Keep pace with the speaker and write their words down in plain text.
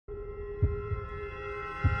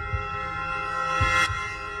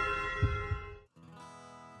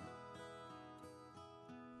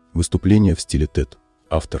Выступление в стиле TED.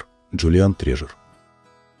 Автор Джулиан Трежер.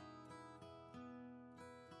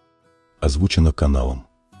 Озвучено каналом.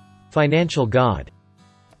 Financial God.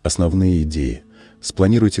 Основные идеи.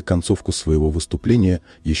 Спланируйте концовку своего выступления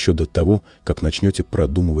еще до того, как начнете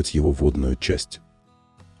продумывать его вводную часть.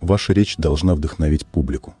 Ваша речь должна вдохновить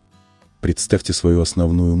публику. Представьте свою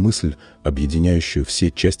основную мысль, объединяющую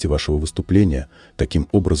все части вашего выступления, таким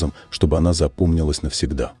образом, чтобы она запомнилась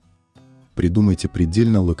навсегда. Придумайте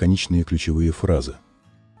предельно лаконичные ключевые фразы.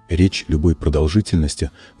 Речь любой продолжительности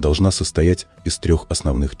должна состоять из 3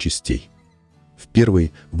 основных частей. В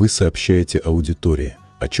первой вы сообщаете аудитории,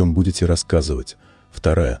 о чем будете рассказывать.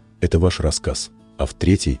 Вторая – это ваш рассказ, а в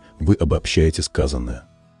третьей вы обобщаете сказанное.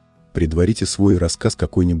 Предварите свой рассказ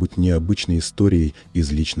какой-нибудь необычной историей из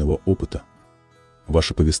личного опыта.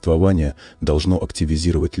 Ваше повествование должно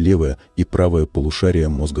активизировать левое и правое полушария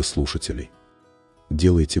мозга слушателей.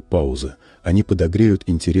 Делайте паузы, они подогреют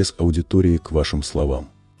интерес аудитории к вашим словам.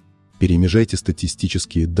 Перемежайте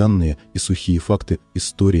статистические данные и сухие факты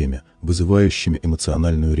историями, вызывающими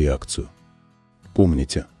эмоциональную реакцию.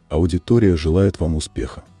 Помните, аудитория желает вам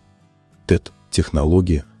успеха. TED –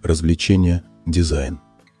 технологии, развлечения, дизайн.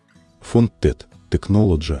 Фонд TED –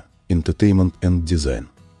 Technology, Entertainment and Design.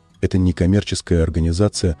 Это некоммерческая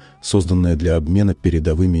организация, созданная для обмена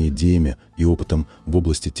передовыми идеями и опытом в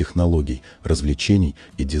области технологий, развлечений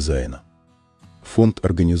и дизайна. Фонд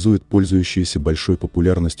организует пользующиеся большой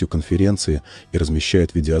популярностью конференции и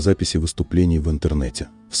размещает видеозаписи выступлений в интернете,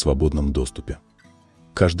 в свободном доступе.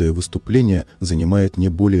 Каждое выступление занимает не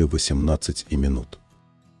более 18 минут.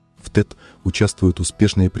 В TED участвуют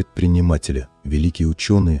успешные предприниматели, великие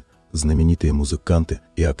ученые, знаменитые музыканты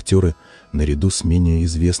и актеры, наряду с менее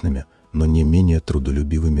известными, но не менее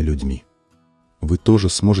трудолюбивыми людьми. Вы тоже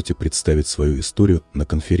сможете представить свою историю на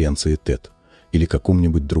конференции TED или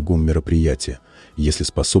каком-нибудь другом мероприятии, если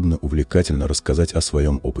способны увлекательно рассказать о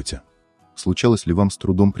своем опыте. Случалось ли вам с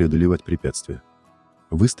трудом преодолевать препятствия?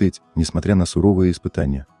 Выстоять, несмотря на суровые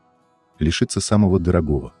испытания? Лишиться самого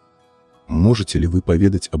дорогого? Можете ли вы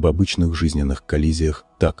поведать об обычных жизненных коллизиях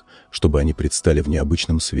так, чтобы они предстали в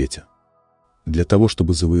необычном свете? Для того,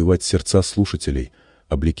 чтобы завоевать сердца слушателей,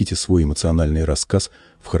 облеките свой эмоциональный рассказ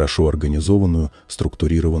в хорошо организованную,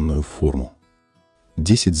 структурированную форму.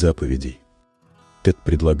 10 заповедей. TED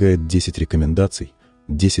предлагает 10 рекомендаций,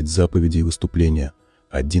 10 заповедей выступления.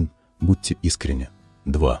 1. Будьте искренни.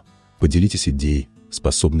 2. Поделитесь идеей,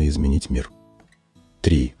 способной изменить мир.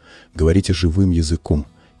 3. Говорите живым языком.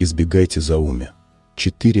 Избегайте заумия.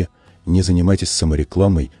 4. Не занимайтесь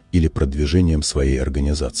саморекламой или продвижением своей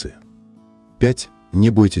организации. 5. Не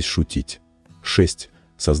бойтесь шутить. 6.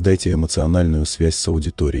 Создайте эмоциональную связь с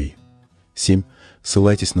аудиторией. 7.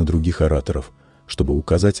 Ссылайтесь на других ораторов, чтобы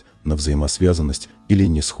указать на взаимосвязанность или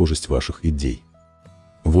несхожесть ваших идей.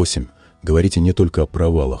 8. Говорите не только о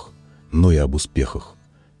провалах, но и об успехах.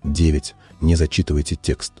 9. Не зачитывайте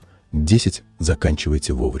текст. 10.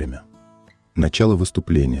 Заканчивайте вовремя. Начало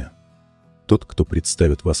выступления. Тот, кто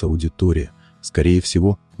представит вас аудитории, скорее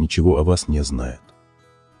всего, ничего о вас не знает.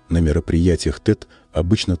 На мероприятиях TED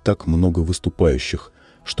обычно так много выступающих,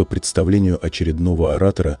 что представлению очередного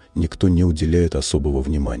оратора никто не уделяет особого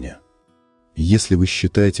внимания. Если вы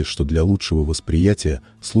считаете, что для лучшего восприятия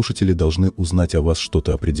слушатели должны узнать о вас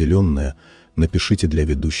что-то определенное, напишите для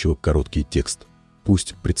ведущего короткий текст.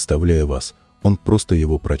 Пусть, представляя вас, он просто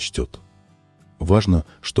его прочтет. Важно,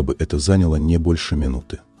 чтобы это заняло не больше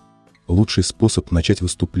минуты. Лучший способ начать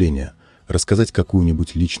выступление – рассказать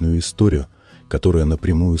какую-нибудь личную историю, которая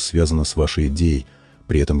напрямую связана с вашей идеей,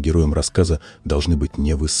 при этом героем рассказа должны быть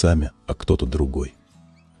не вы сами, а кто-то другой.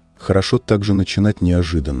 Хорошо также начинать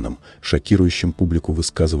неожиданным, шокирующим публику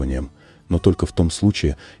высказыванием, но только в том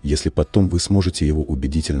случае, если потом вы сможете его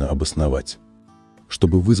убедительно обосновать.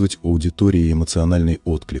 Чтобы вызвать у аудитории эмоциональный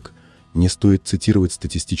отклик, не стоит цитировать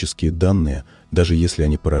статистические данные, даже если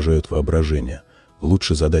они поражают воображение.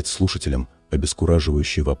 Лучше задать слушателям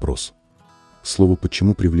обескураживающий вопрос. Слово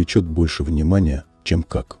 «почему» привлечет больше внимания, чем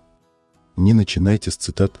 «как». Не начинайте с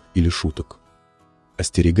цитат или шуток.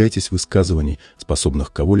 Остерегайтесь высказываний,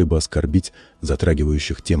 способных кого-либо оскорбить,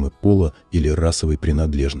 затрагивающих темы пола или расовой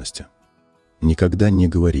принадлежности. Никогда не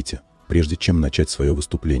говорите, прежде чем начать свое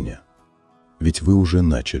выступление. Ведь вы уже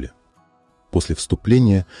начали. После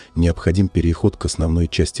вступления необходим переход к основной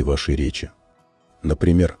части вашей речи.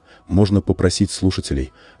 Например, можно попросить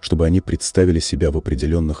слушателей, чтобы они представили себя в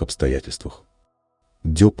определенных обстоятельствах.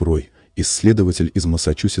 Дёб Рой, исследователь из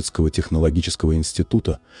Массачусетского технологического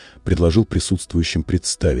института, предложил присутствующим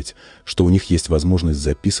представить, что у них есть возможность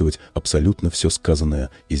записывать абсолютно все сказанное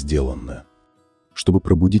и сделанное. Чтобы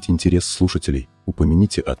пробудить интерес слушателей,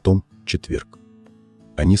 упомяните о том четверг.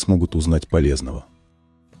 они смогут узнать полезного.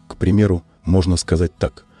 К примеру, можно сказать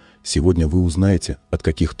так: сегодня вы узнаете, от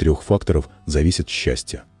каких 3 факторов зависит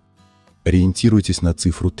счастье. Ориентируйтесь на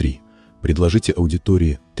цифру 3. Предложите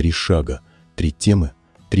аудитории 3 шага, 3 темы,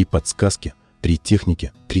 3 подсказки, 3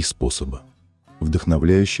 техники, 3 способа.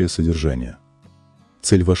 Вдохновляющее содержание.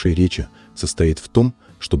 Цель вашей речи состоит в том,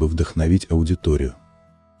 чтобы вдохновить аудиторию.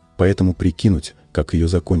 Поэтому прикинуть, как ее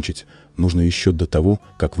закончить, нужно еще до того,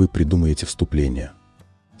 как вы придумаете вступление.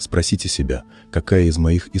 Спросите себя, какая из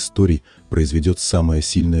моих историй произведет самое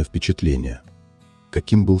сильное впечатление.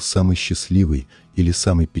 Каким был самый счастливый или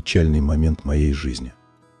самый печальный момент моей жизни?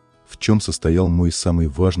 В чем состоял мой самый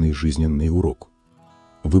важный жизненный урок?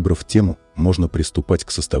 Выбрав тему, можно приступать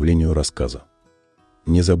к составлению рассказа.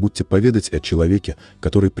 Не забудьте поведать о человеке,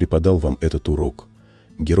 который преподал вам этот урок.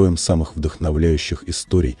 Героем самых вдохновляющих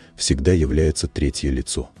историй всегда является третье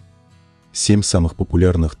лицо. 7 самых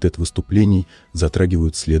популярных TED-выступлений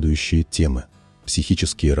затрагивают следующие темы: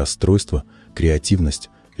 психические расстройства, креативность,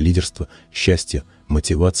 лидерство, счастье,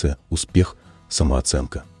 мотивация, успех,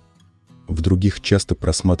 самооценка. В других часто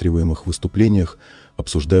просматриваемых выступлениях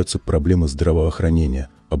обсуждаются проблемы здравоохранения,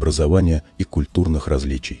 образования и культурных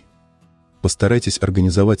различий. Постарайтесь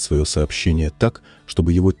организовать свое сообщение так,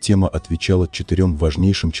 чтобы его тема отвечала 4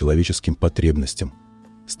 важнейшим человеческим потребностям: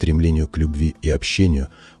 стремлению к любви и общению,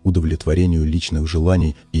 удовлетворению личных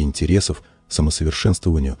желаний и интересов,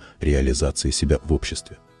 самосовершенствованию, реализации себя в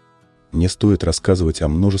обществе. Не стоит рассказывать о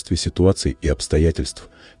множестве ситуаций и обстоятельств,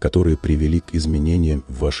 которые привели к изменениям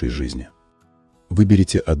в вашей жизни.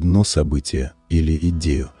 Выберите одно событие или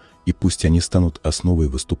идею, и пусть они станут основой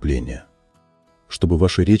выступления. Чтобы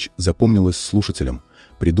ваша речь запомнилась слушателям,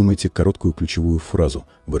 придумайте короткую ключевую фразу,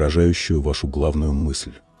 выражающую вашу главную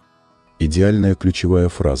мысль. Идеальная ключевая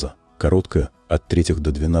фраза, короткая, от 3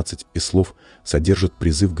 до 12 слов, содержит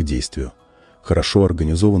призыв к действию, хорошо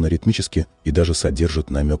организована ритмически и даже содержит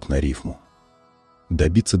намек на рифму.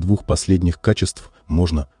 Добиться 2 последних качеств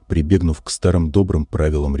можно, прибегнув к старым добрым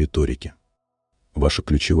правилам риторики. Ваша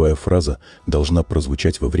ключевая фраза должна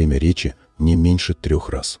прозвучать во время речи не меньше 3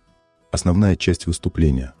 раз. Основная часть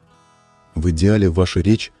выступления. В идеале ваша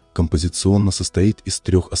речь композиционно состоит из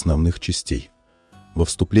 3 основных частей. Во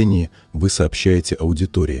вступлении вы сообщаете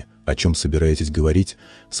аудитории, о чем собираетесь говорить,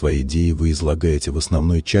 свои идеи вы излагаете в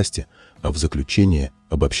основной части, а в заключении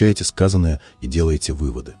обобщаете сказанное и делаете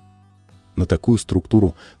выводы. На такую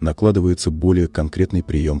структуру накладывается более конкретный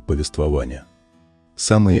прием повествования.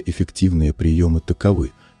 Самые эффективные приемы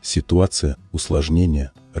таковы: ситуация,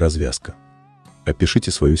 усложнение, развязка. Опишите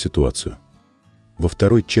свою ситуацию. Во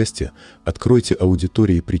второй части откройте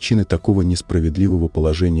аудитории причины такого несправедливого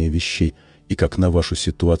положения вещей и как на вашу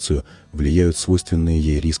ситуацию влияют свойственные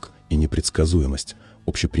ей риск и непредсказуемость,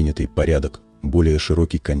 общепринятый порядок, более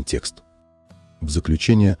широкий контекст. В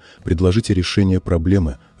заключение предложите решение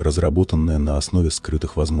проблемы, разработанное на основе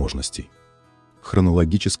скрытых возможностей.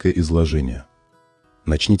 Хронологическое изложение.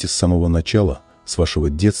 Начните с самого начала, с вашего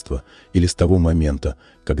детства или с того момента,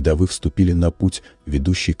 когда вы вступили на путь,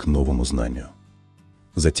 ведущий к новому знанию.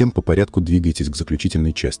 Затем по порядку двигайтесь к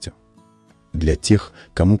заключительной части. Для тех,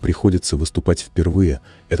 кому приходится выступать впервые,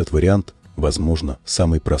 этот вариант, возможно,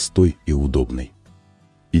 самый простой и удобный.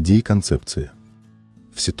 Идеи и концепции.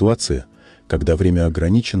 В ситуации, когда время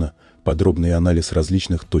ограничено, подробный анализ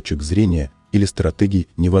различных точек зрения или стратегий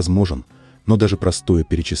невозможен, но даже простое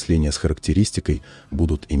перечисление с характеристикой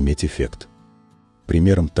будут иметь эффект.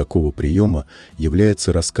 Примером такого приема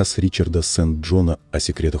является рассказ Ричарда Сент-Джона о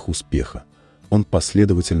секретах успеха. Он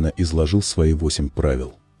последовательно изложил свои 8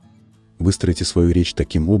 правил. Выстройте свою речь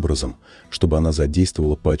таким образом, чтобы она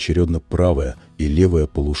задействовала поочередно правое и левое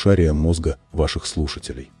полушария мозга ваших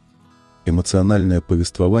слушателей. Эмоциональное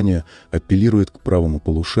повествование апеллирует к правому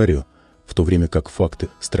полушарию, в то время как факты,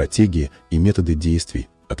 стратегии и методы действий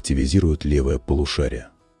активизируют левое полушарие.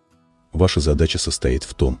 Ваша задача состоит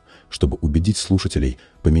в том, чтобы убедить слушателей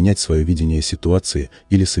поменять свое видение ситуации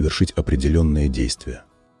или совершить определенные действия.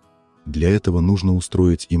 Для этого нужно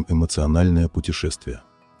устроить им эмоциональное путешествие.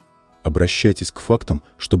 Обращайтесь к фактам,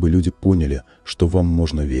 чтобы люди поняли, что вам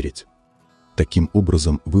можно верить. Таким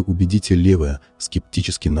образом, вы убедите левое,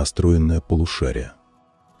 скептически настроенное полушарие.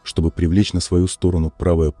 Чтобы привлечь на свою сторону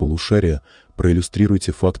правое полушарие,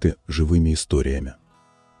 проиллюстрируйте факты живыми историями.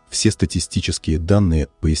 Все статистические данные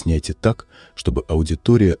поясняйте так, чтобы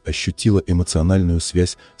аудитория ощутила эмоциональную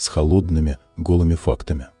связь с холодными, голыми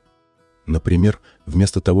фактами. Например,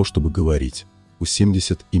 вместо того, чтобы говорить «у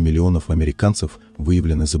 70 миллионов американцев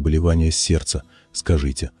выявлены заболевания сердца»,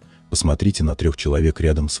 скажите «посмотрите на 3 человек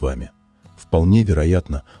рядом с вами. Вполне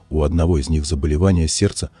вероятно, у одного из них заболевание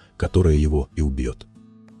сердца, которое его и убьет».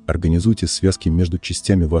 Организуйте связки между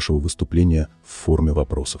частями вашего выступления в форме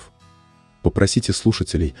вопросов. Попросите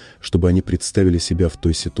слушателей, чтобы они представили себя в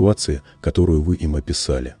той ситуации, которую вы им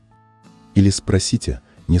описали. Или спросите,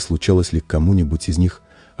 не случалось ли кому-нибудь из них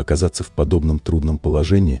оказаться в подобном трудном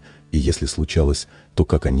положении, и если случалось, то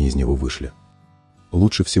как они из него вышли.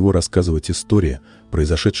 Лучше всего рассказывать истории,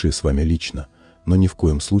 произошедшие с вами лично, но ни в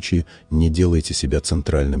коем случае не делайте себя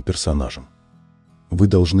центральным персонажем. Вы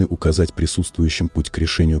должны указать присутствующим путь к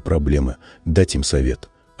решению проблемы, дать им совет,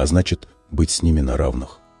 а значит, быть с ними на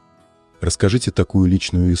равных. Расскажите такую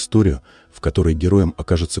личную историю, в которой героем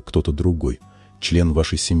окажется кто-то другой, член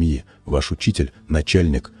вашей семьи, ваш учитель,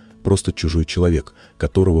 начальник, просто чужой человек,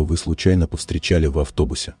 которого вы случайно повстречали в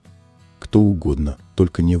автобусе. Кто угодно,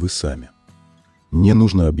 только не вы сами. Не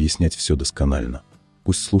нужно объяснять все досконально.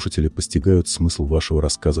 Пусть слушатели постигают смысл вашего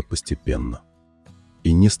рассказа постепенно.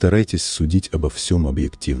 И не старайтесь судить обо всем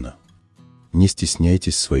объективно. Не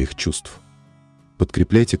стесняйтесь своих чувств.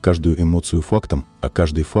 Подкрепляйте каждую эмоцию фактом, а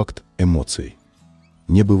каждый факт – эмоцией.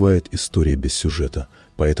 Не бывает истории без сюжета,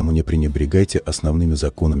 поэтому не пренебрегайте основными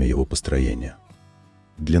законами его построения.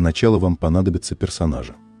 Для начала вам понадобятся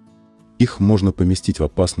персонажи. Их можно поместить в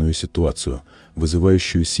опасную ситуацию,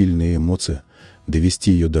 вызывающую сильные эмоции,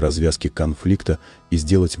 довести ее до развязки конфликта и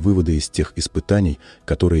сделать выводы из тех испытаний,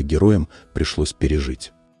 которые героям пришлось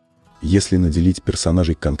пережить. Если наделить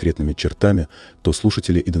персонажей конкретными чертами, то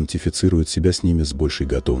слушатели идентифицируют себя с ними с большей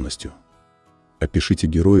готовностью. Опишите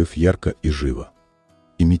героев ярко и живо.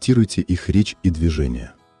 Имитируйте их речь и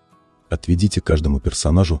движения. Отведите каждому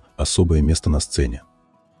персонажу особое место на сцене.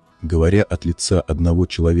 Говоря от лица одного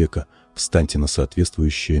человека, встаньте на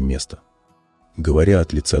соответствующее место. Говоря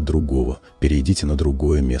от лица другого, перейдите на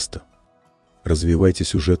другое место. Развивайте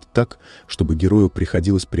сюжет так, чтобы герою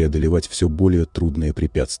приходилось преодолевать все более трудные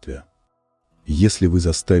препятствия. Если вы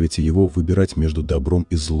заставите его выбирать между добром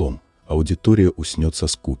и злом, аудитория уснет со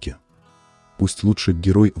скуки. Пусть лучше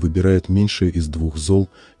герой выбирает меньшее из двух зол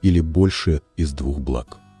или большее из двух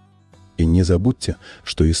благ. И не забудьте,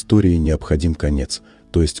 что истории необходим конец,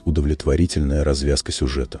 то есть удовлетворительная развязка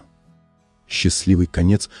сюжета. Счастливый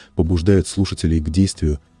конец побуждает слушателей к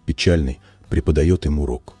действию, печальный преподает им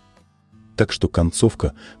урок. Так что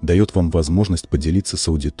концовка дает вам возможность поделиться с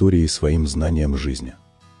аудиторией своим знанием жизни.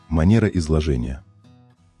 Манера изложения.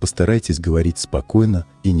 Постарайтесь говорить спокойно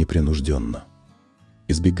и непринужденно.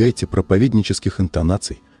 Избегайте проповеднических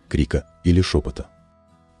интонаций, крика или шепота.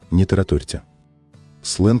 Не тараторьте.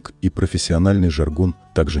 Сленг и профессиональный жаргон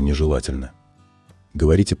также нежелательны.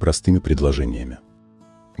 Говорите простыми предложениями.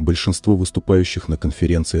 Большинство выступающих на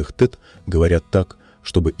конференциях TED говорят так,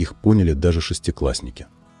 чтобы их поняли даже шестиклассники.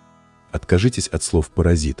 Откажитесь от слов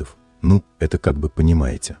паразитов. Ну, это как бы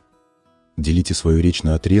понимаете. Делите свою речь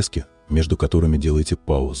на отрезки, между которыми делайте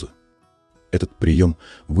паузы. Этот прием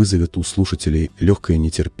вызовет у слушателей легкое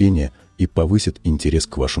нетерпение и повысит интерес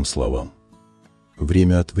к вашим словам.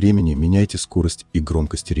 Время от времени меняйте скорость и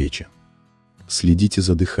громкость речи. Следите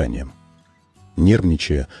за дыханием.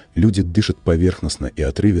 Нервничая, люди дышат поверхностно и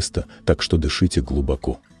отрывисто, так что дышите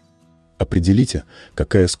глубоко. Определите,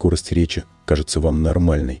 какая скорость речи кажется вам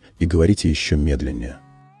нормальной, и говорите еще медленнее.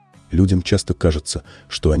 Людям часто кажется,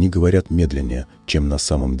 что они говорят медленнее, чем на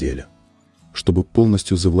самом деле. Чтобы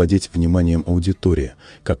полностью завладеть вниманием аудитории,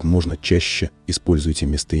 как можно чаще используйте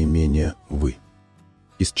местоимение «вы».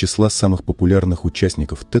 Из числа самых популярных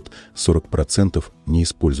участников TED 40% не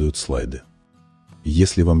используют слайды.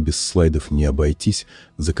 Если вам без слайдов не обойтись,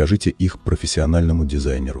 закажите их профессиональному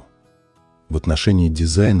дизайнеру. В отношении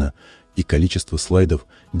дизайна и количества слайдов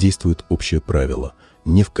действует общее правило –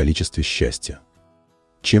 не в количестве счастья.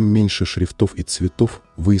 Чем меньше шрифтов и цветов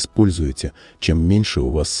вы используете, чем меньше у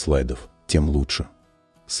вас слайдов, тем лучше.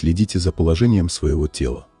 Следите за положением своего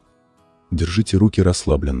тела. Держите руки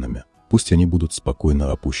расслабленными, пусть они будут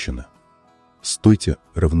спокойно опущены. Стойте,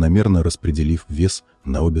 равномерно распределив вес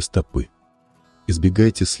на обе стопы.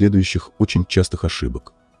 Избегайте следующих очень частых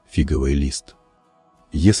ошибок. Фиговый лист.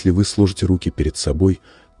 Если вы сложите руки перед собой,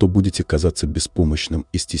 то будете казаться беспомощным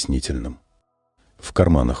и стеснительным. В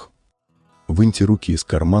карманах. Выньте руки из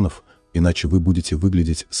карманов, иначе вы будете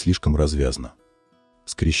выглядеть слишком развязно.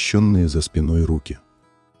 Скрещенные за спиной руки.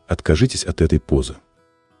 Откажитесь от этой позы.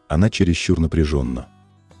 Она чересчур напряженна.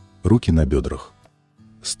 Руки на бедрах.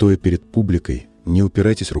 Стоя перед публикой, не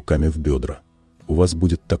упирайтесь руками в бедра. У вас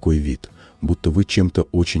будет такой вид, будто вы чем-то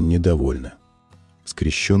очень недовольны.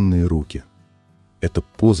 Скрещенные руки. Эта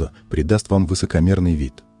поза придаст вам высокомерный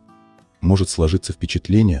вид. Может сложиться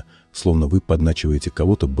впечатление, словно вы подначиваете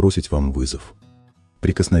кого-то бросить вам вызов.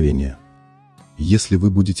 Прикосновение. Если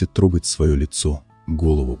вы будете трогать свое лицо,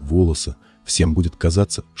 голову, волосы, всем будет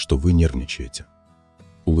казаться, что вы нервничаете.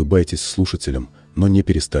 Улыбайтесь слушателям, но не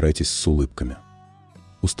перестарайтесь с улыбками.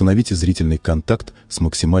 Установите зрительный контакт с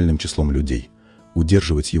максимальным числом людей.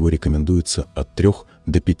 Удерживать его рекомендуется от 3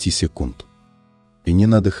 до 5 секунд. И не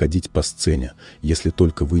надо ходить по сцене, если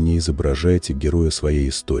только вы не изображаете героя своей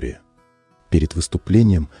истории. Перед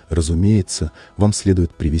выступлением, разумеется, вам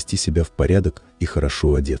следует привести себя в порядок и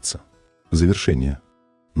хорошо одеться. Завершение.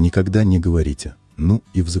 Никогда не говорите «ну»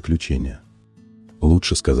 и в заключение.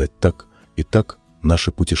 Лучше сказать так: «Итак,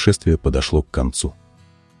 наше путешествие подошло к концу».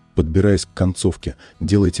 Подбираясь к концовке,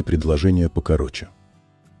 делайте предложение покороче.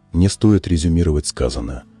 Не стоит резюмировать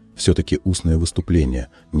сказанное. Все-таки устное выступление,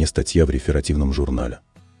 не статья в реферативном журнале.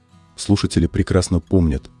 Слушатели прекрасно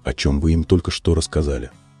помнят, о чем вы им только что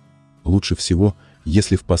рассказали. Лучше всего,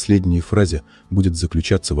 если в последней фразе будет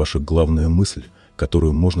заключаться ваша главная мысль,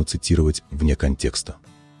 которую можно цитировать вне контекста.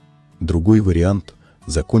 Другой вариант –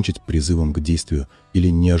 закончить призывом к действию или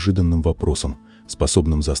неожиданным вопросом,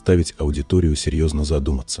 способным заставить аудиторию серьезно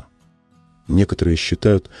задуматься. Некоторые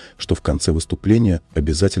считают, что в конце выступления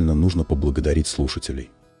обязательно нужно поблагодарить слушателей.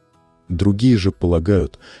 Другие же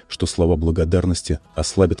полагают, что слова благодарности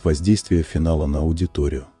ослабят воздействие финала на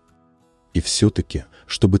аудиторию. И все-таки,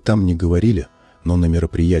 что бы там ни говорили, но на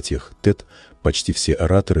мероприятиях TED почти все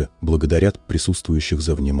ораторы благодарят присутствующих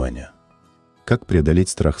за внимание. Как преодолеть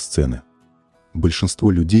страх сцены?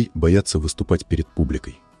 Большинство людей боятся выступать перед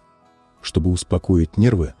публикой. Чтобы успокоить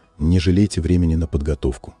нервы, не жалейте времени на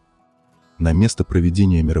подготовку. На место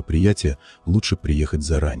проведения мероприятия лучше приехать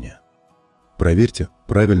заранее. Проверьте,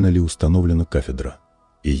 правильно ли установлена кафедра,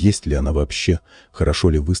 и есть ли она вообще,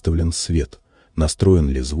 хорошо ли выставлен свет, настроен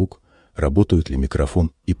ли звук, работают ли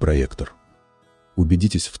микрофон и проектор.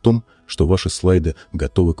 Убедитесь в том, что ваши слайды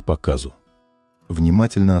готовы к показу.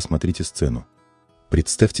 Внимательно осмотрите сцену.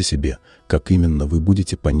 Представьте себе, как именно вы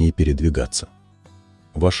будете по ней передвигаться.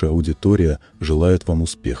 Ваша аудитория желает вам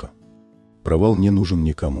успеха. Провал не нужен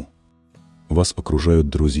никому. Вас окружают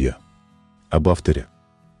друзья. Об авторе.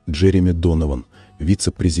 Джереми Донован,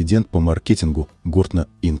 вице-президент по маркетингу Гортна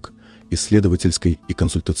Инк, исследовательской и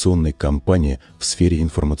консультационной компании в сфере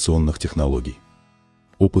информационных технологий.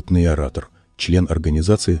 Опытный оратор, член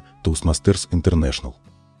организации Toastmasters International.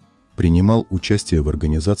 Принимал участие в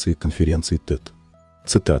организации конференции TED.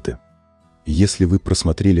 Цитаты. Если вы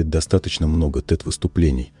просмотрели достаточно много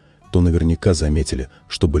TED-выступлений, то наверняка заметили,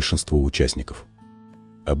 что большинство участников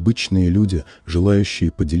 – обычные люди,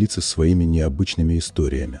 желающие поделиться своими необычными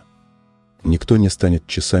историями. Никто не станет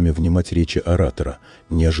часами внимать речи оратора,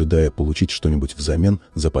 не ожидая получить что-нибудь взамен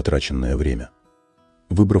за потраченное время.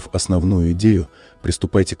 Выбрав основную идею,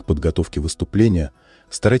 приступайте к подготовке выступления,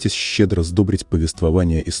 старайтесь щедро сдобрить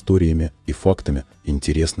повествование историями и фактами,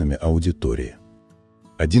 интересными аудитории.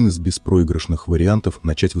 Один из беспроигрышных вариантов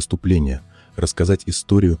начать выступление – рассказать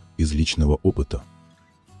историю из личного опыта.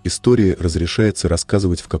 Истории разрешается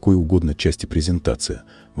рассказывать в какой угодно части презентации,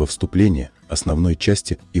 во вступлении, основной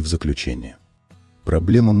части и в заключении.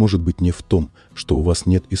 Проблема может быть не в том, что у вас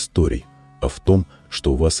нет историй, а в том,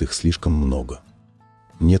 что у вас их слишком много.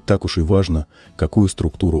 Не так уж и важно, какую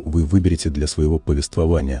структуру вы выберете для своего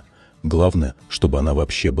повествования, главное, чтобы она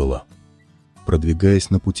вообще была. Продвигаясь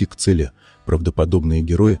на пути к цели, правдоподобные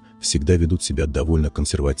герои всегда ведут себя довольно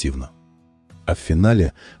консервативно. А в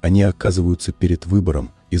финале они оказываются перед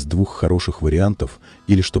выбором из двух хороших вариантов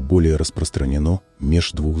или, что более распространено,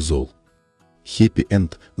 меж двух зол.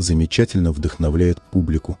 Хэппи-энд замечательно вдохновляет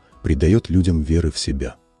публику, придает людям веры в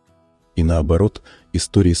себя. И наоборот,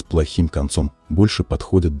 истории с плохим концом больше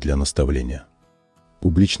подходят для наставления.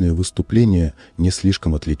 Публичное выступление не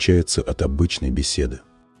слишком отличается от обычной беседы.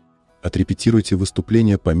 Отрепетируйте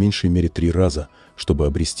выступление по меньшей мере 3 раза, чтобы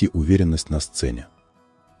обрести уверенность на сцене.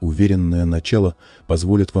 Уверенное начало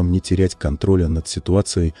позволит вам не терять контроля над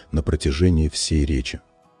ситуацией на протяжении всей речи.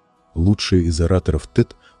 Лучшие из ораторов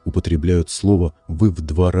TED употребляют слово «вы» в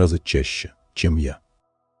 2 раза чаще, чем я.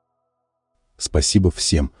 Спасибо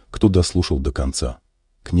всем, кто дослушал до конца.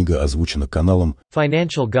 Книга озвучена каналом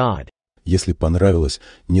Financial God. Если понравилось,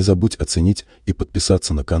 не забудь оценить и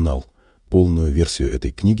подписаться на канал. Полную версию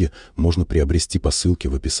этой книги можно приобрести по ссылке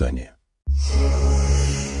в описании.